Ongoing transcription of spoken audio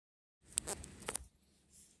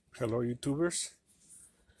Hello YouTubers.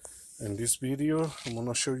 In this video I'm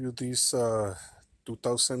gonna show you this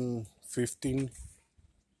 2015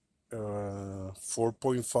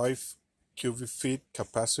 4.5 cubic feet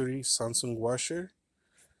capacity Samsung washer.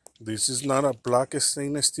 This is not a black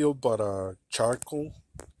stainless steel but a charcoal.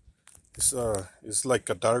 It's like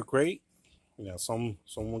a dark gray. Yeah,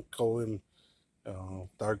 someone call him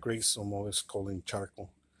dark gray, some others call him charcoal.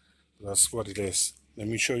 That's what it is. Let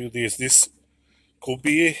me show you this. Could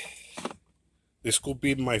be this could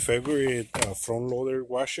be my favorite front loader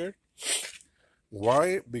washer.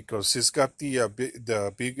 Why? Because it's got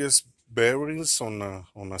the biggest bearings on a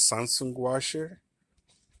Samsung washer,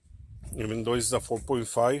 even though it's the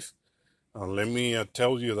 4.5. Let me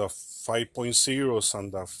tell you, the 5.0s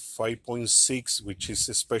and the 5.6, which is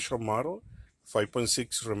a special model.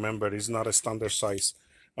 5.6, remember, is not a standard size.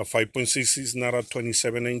 A 5.6 is not a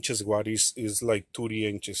 27 inches. What is like 30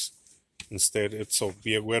 inches instead. So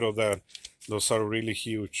be aware of that. Those are really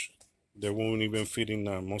huge. They won't even fit in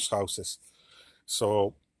most houses.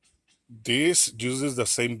 So this uses the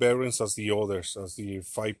same bearings as the others, as the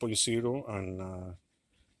 5.0 and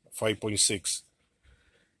 5.6,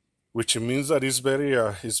 which means that it's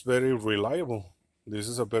very reliable. This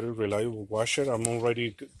is a very reliable washer. I'm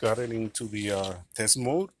already got it into the test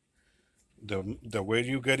mode. The way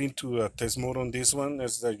you get into a test mode on this one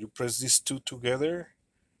is that you press these two together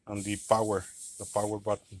and the power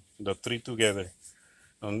button, the three together,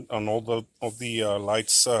 and all the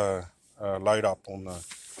lights light up on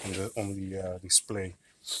the display.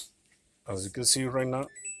 As you can see right now,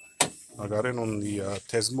 I got it on the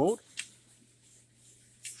test mode.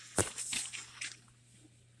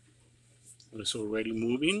 It's already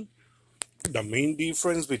moving. The main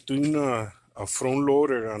difference between a front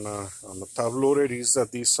loader and a top loader is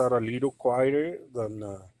that these are a little quieter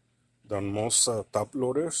than most top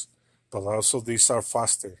loaders, but also these are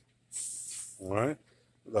faster. All right.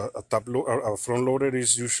 A front loader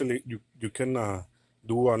is usually you can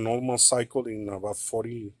do a normal cycle in about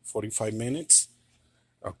 45 minutes,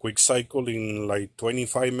 a quick cycle in like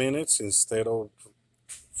 25 minutes instead of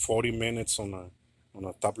 40 minutes on a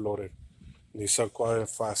top loader. These are quite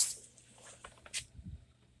fast.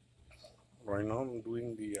 Right now I'm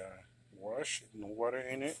doing the wash, no water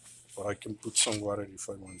in it, but I can put some water if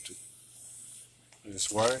I want to.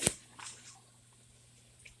 This water.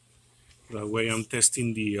 That way I'm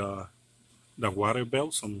testing the water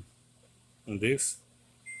belts on this.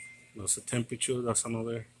 That's the temperature. That's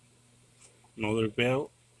another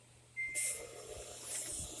belt.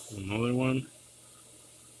 Another one.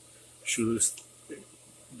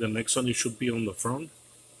 The next one it should be on the front.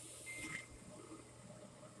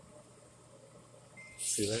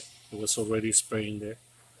 See that? It was already spraying there.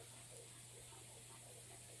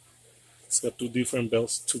 It's got two different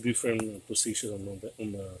belts, two different positions on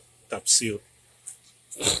the top seal.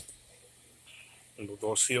 On the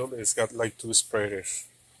door seal, it's got like two spreaders.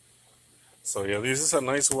 So yeah, this is a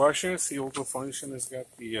nice washer. See, all the function. It's got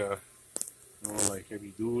the like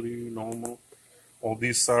heavy duty, normal. All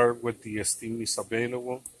these are with the steam is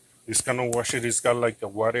available. This kind of washer is got like a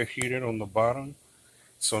water heater on the bottom,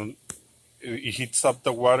 so it heats up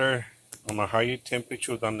the water on a higher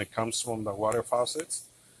temperature than it comes from the water faucets.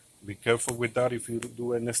 Be careful with that. If you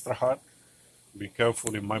do an extra hot, be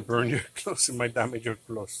careful. It might burn your clothes. It might damage your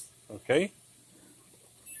clothes. Okay.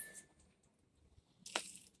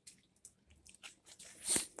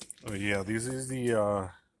 Oh yeah, this is the.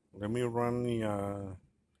 Let me run the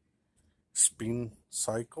spin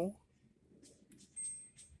cycle.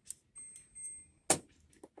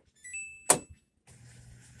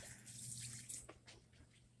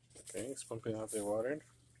 Okay, it's pumping out the water.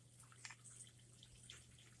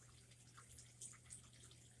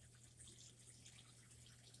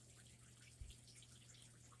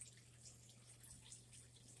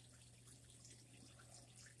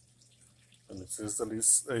 And it says the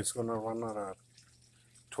list it's gonna run at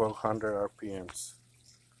 1200 RPMs.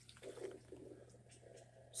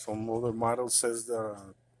 Some other model says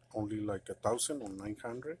that only like 1000 or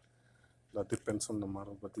 900. That depends on the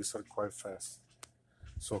model, but these are quite fast.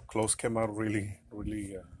 So clothes came out really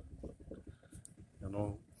really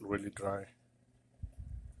dry.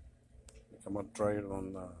 They come out drier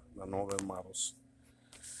than other models.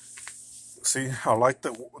 See, I like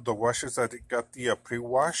the washers that it got the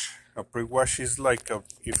pre-wash. A pre-wash is like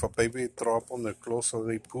if a baby throw up on their clothes or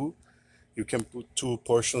they poo, you can put two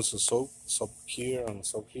portions of soap here and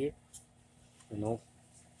soap here,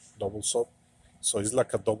 double soap. So it's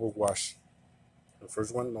like a double wash. The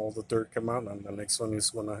first one, all the dirt come out, and the next one is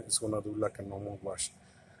gonna do like a normal wash.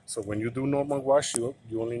 So when you do normal wash, you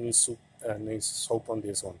only need soap on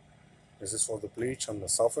this one. This is for the bleach and the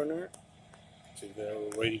softener. See, they're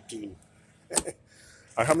already clean.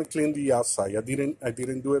 I haven't cleaned the outside. I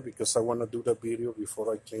didn't do it because I want to do the video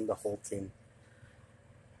before I clean the whole thing.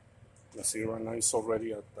 You see, right now it's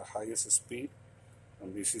already at the highest speed,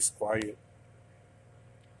 and this is quiet.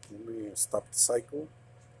 Let me stop the cycle.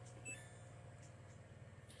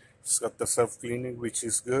 It's got the self-cleaning, which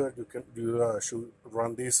is good. You should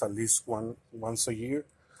run this at least once a year.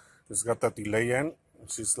 It's got a delay in.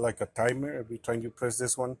 It's like a timer. Every time you press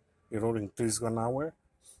this one, it'll increase 1 hour.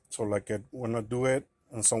 So like when I do it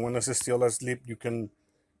and someone else is still asleep, you can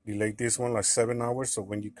delay this one like 7 hours. So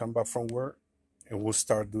when you come back from work, it will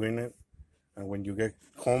start doing it. And when you get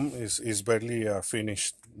home, it's barely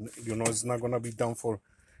finished. You know, it's not gonna be done for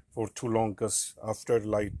too long, because after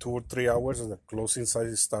like 2 or 3 hours, the closing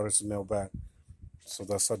size starts to smell bad. So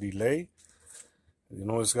that's a delay. You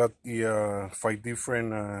know, it's got the 5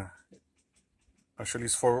 different, actually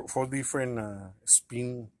it's four different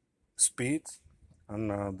spin speeds, and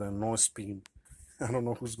the no spin. I don't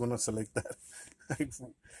know who's gonna select that.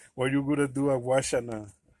 What you gonna do a wash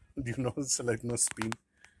and you know, select no spin?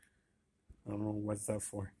 I don't know what's that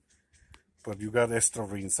for. But you got extra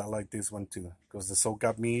rings. I like this one too, because the soap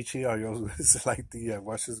got me itchy. I always like the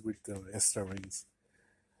washes with the extra rings.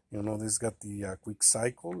 You know, this got the quick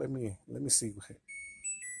cycle. Let me see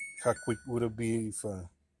how quick would it be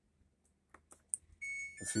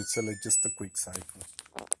if you select just the quick cycle.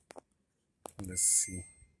 Let's see.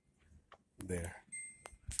 There.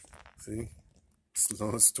 See,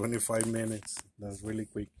 it's 25 minutes. That's really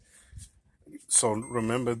quick. So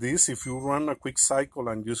remember this: if you run a quick cycle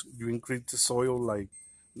and you increase the soil like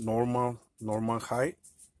normal height,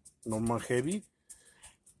 normal heavy,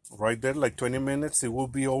 right there, like 20 minutes, it will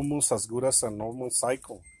be almost as good as a normal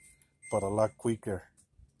cycle, but a lot quicker.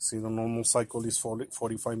 See, the normal cycle is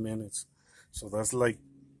 45 minutes. So that's like,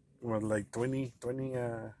 well, like 20,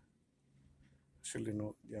 actually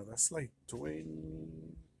no, yeah, that's like 20,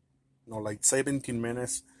 no, like 17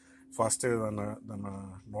 minutes faster than a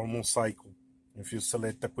normal cycle, if you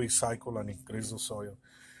select the quick cycle and increase the soil.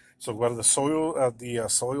 So what the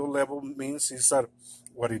soil level means is that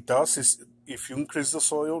what it does is, if you increase the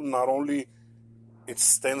soil, not only it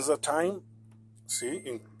extends the time,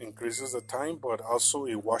 see, increases the time, but also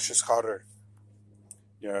it washes harder.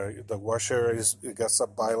 Yeah, the washer it gets a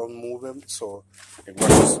violent movement, so it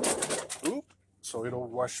washes. So it'll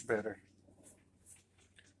wash better.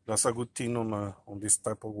 That's a good thing on this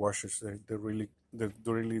type of washers. They really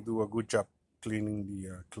do a good job cleaning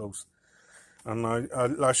the clothes. And I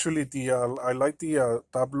actually I like the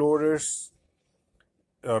top loaders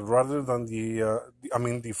rather than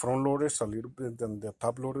the front loaders a little bit than the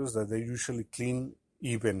top loaders, that they usually clean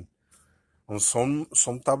even. On some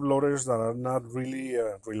top loaders that are not really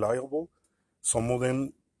reliable, some of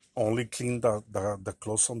them only clean the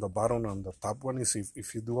clothes on the bottom, and the top one is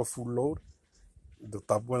if you do a full load, the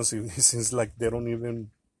top ones, it seems like they don't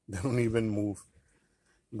even move.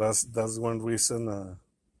 That's one reason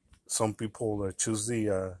some people choose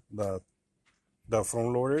the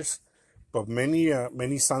front loaders, but many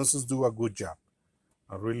Sansus do a good job.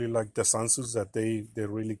 I really like the Sansus, that they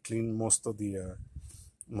really clean most of the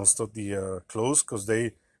clothes, because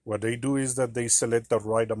what they do is that they select the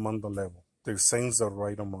right amount of level. They sense the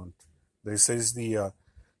right amount. They sense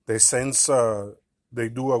they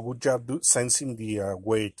do a good job sensing the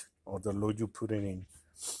weight or the load you put it in.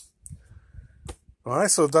 All right,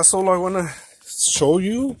 so that's all I want to show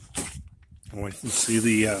you. I want you to see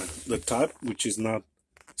the top, which is not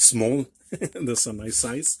small. That's a nice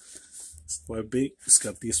size. It's quite big. It's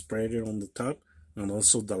got the spreader on the top, and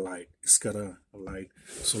also the light. It's got a light,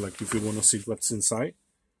 so like if you want to see what's inside,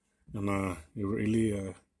 and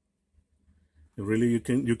you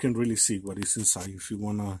can really see what is inside. If you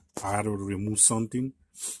want to add or remove something,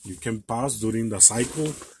 you can pause during the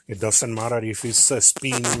cycle. It doesn't matter if it's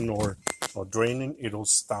spinning or draining, it'll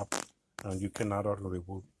stop, and you can add or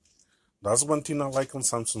remove. That's one thing I like on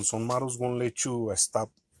Samsung. Some models won't let you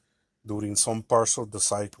stop during some parts of the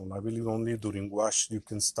cycle. I believe only during wash you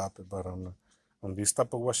can stop it, but on this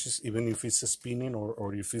type of washes, even if it's spinning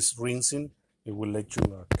or if it's rinsing, it will let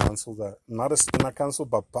you cancel that. Not cancel,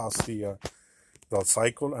 but pause the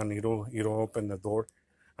cycle, and it'll open the door.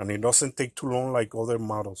 And it doesn't take too long like other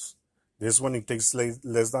models. This one, it takes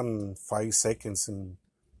less than 5 seconds, and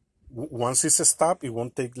once it's stopped, it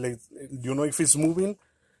won't take if it's moving,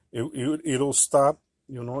 it'll stop.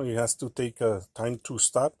 It has to take time to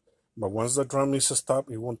stop, but once the drum is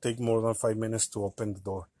stopped, it won't take more than 5 minutes to open the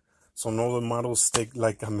door. So no, the models take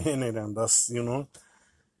like a minute, and that's, it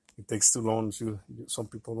takes too long. Some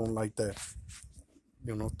people don't like that,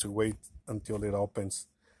 to wait until it opens.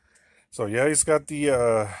 So yeah, it's got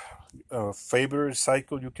the favorite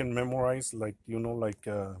cycle you can memorize, like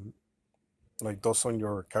like those on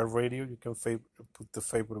your car radio. You can put the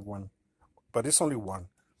favorite one, but it's only one.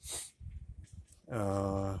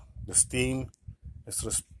 The steam,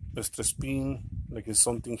 extra spin, like it's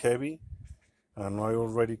something heavy. And I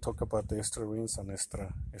already talked about the extra rinse and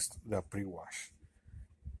the pre-wash.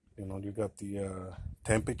 You got the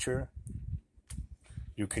temperature.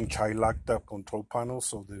 You can child lock the control panel,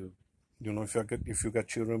 so if you got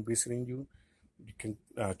children visiting you, you can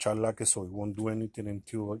child lock it so it won't do anything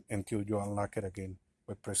until you unlock it again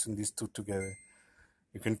by pressing these two together.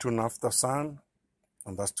 You can turn off the sun,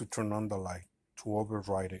 and that's to turn on the light to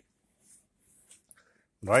override it.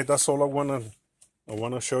 Right, that's all I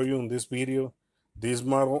wanna show you in this video. These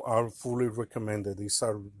models are fully recommended. These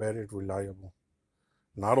are very reliable.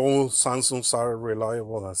 Not all Samsungs are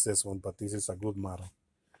reliable as this one, but this is a good model.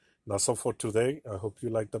 That's all for today. I hope you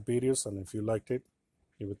liked the videos, and if you liked it,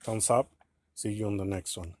 give it a thumbs up. See you on the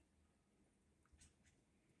next one.